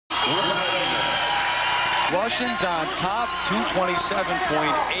Russians on top,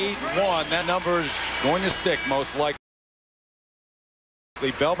 227.81. That number is going to stick, most likely.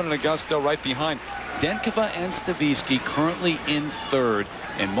 Belbin and Augusto right behind. Denkova and Stavisky currently in third.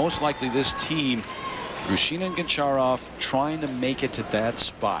 And most likely this team, Grushina and Goncharov, trying to make it to that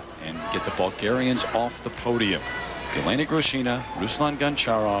spot and get the Bulgarians off the podium. ELENA Grushina, RUSLAN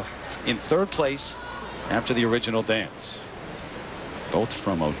Goncharov in third place after the original dance. Both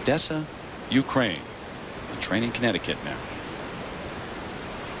from Odessa, Ukraine. They train in Connecticut now.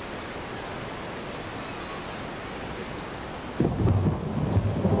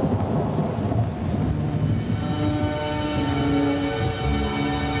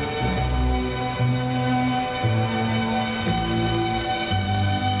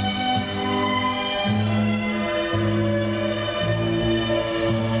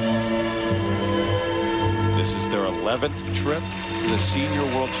 This is their 11th trip to the Senior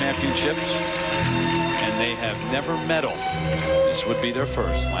World Championships, and they have never medaled. This would be their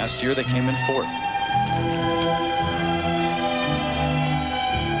first. Last year they came in fourth.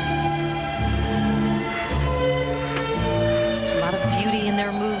 A lot of beauty in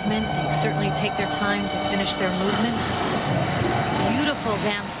their movement. They certainly take their time to finish their movement. Beautiful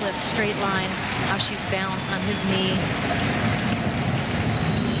dance lift, straight line, how she's balanced on his knee.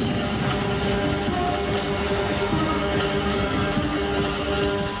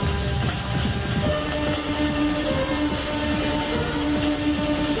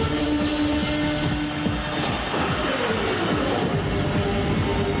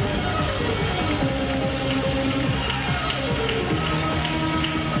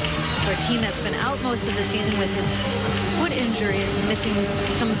 For a team that's been out most of the season with his foot injury and missing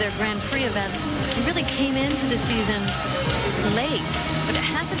some of their Grand Prix events, he really came into the season late, but it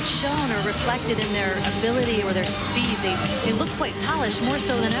hasn't shown or reflected in their ability or their speed. They look quite polished, more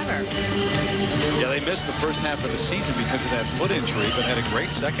so than ever. Yeah, they missed the first half of the season because of that foot injury, but had a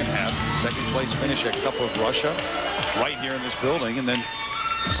great second half. Second place finish at Cup of Russia, right here in this building, and then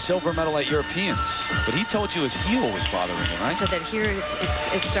silver medal at Europeans. But he told you his heel was bothering him, right? So that here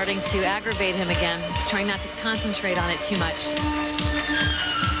it's starting to aggravate him again. He's trying not to concentrate on it too much.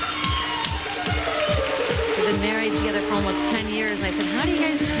 We've been married together for almost 10 years, and I said, how do you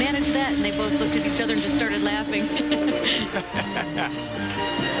guys manage that? And they both looked at each other and just started laughing.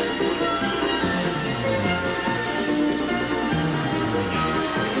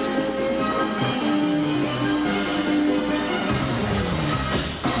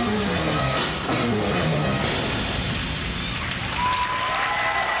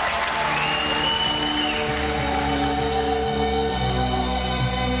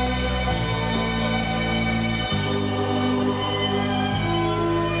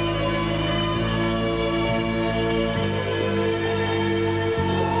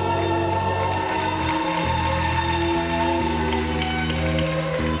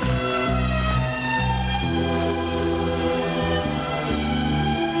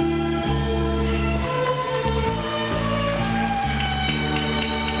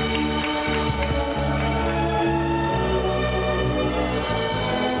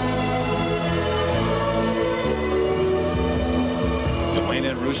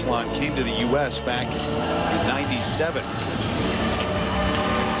 RUSLAN came to the U.S. back in '97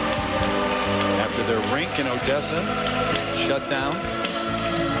 after their rink in Odessa shut down.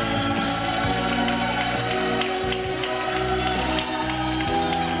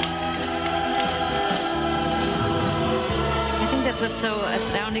 I think that's what's so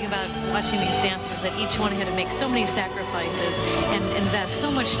astounding about watching these dancers, that each one had to make so many sacrifices and invest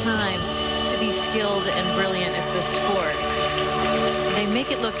so much time to be skilled and brilliant at this sport. They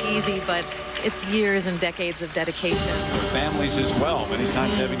make it look easy, but it's years and decades of dedication. For families as well, many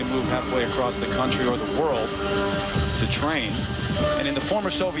times having to move halfway across the country or the world to train. And in the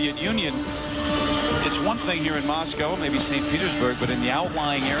former Soviet Union, it's one thing here in Moscow, maybe St. Petersburg, but in the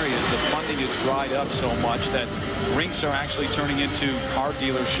outlying areas, the funding is dried up so much that rinks are actually turning into car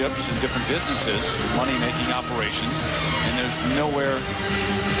dealerships and different businesses, money-making operations, and there's nowhere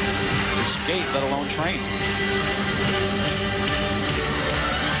to skate, let alone train.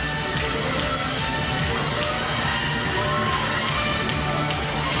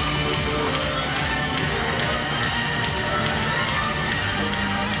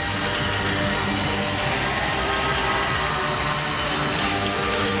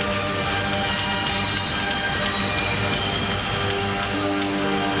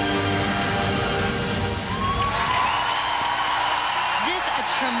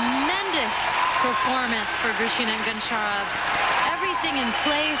 Tremendous performance for Grushina and Goncharov. Everything in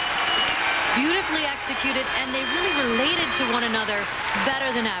place. beautifully executed, and they really related to one another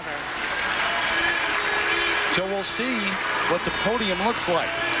better than ever. So we'll see what the podium looks like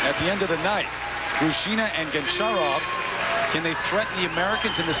at the end of the night. Grushina and Goncharov, can they threaten the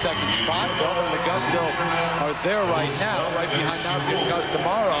Americans in the second spot? Belbin and Augusto are there right now, right behind Navka and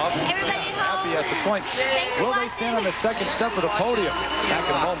Kostomarov. Happy at the point. Will they stand on the second step of the podium? Back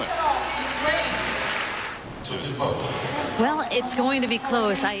in a moment. Well, it's going to be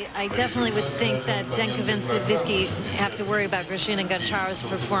close. I definitely would think that Denkovic and Savitsky have to worry about Grushina and Goncharov's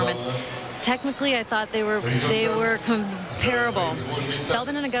performance. Technically, I thought they were comparable.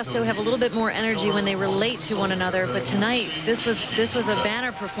 Belbin and Augusto have a little bit more energy when they relate to one another, but tonight this was a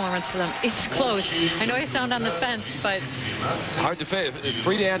banner performance for them. It's close. I know I sound on the fence, but hard to say.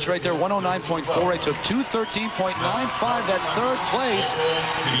 Free dance right there, 109.48, so 213.95. That's third place.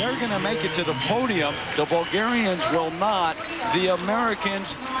 They're going to make it to the podium. The Bulgarians will not. The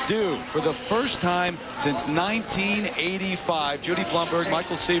Americans do. For the first time since 1985. Judy Blumberg,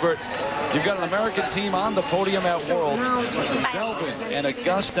 Michael Siebert. You've got an American team on the podium at Worlds. Belbin and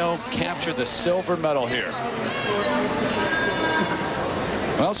Augusto capture the silver medal here.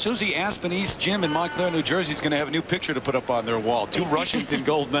 Well, Susie Aspen East Gym in Montclair, New Jersey is going to have a new picture to put up on their wall. Two Russians in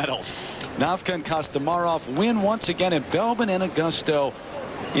gold medals. Navka and Kostomarov win once again, and Belbin and Augusto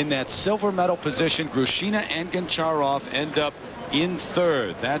in that silver medal position. Grushina and Goncharov end up in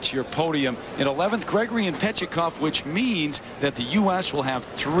third. That's your podium. In 11th, Gregory and Petchikov, which means that the U.S. will have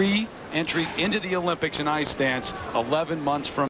 3 entries into the Olympics in ice dance 11 months from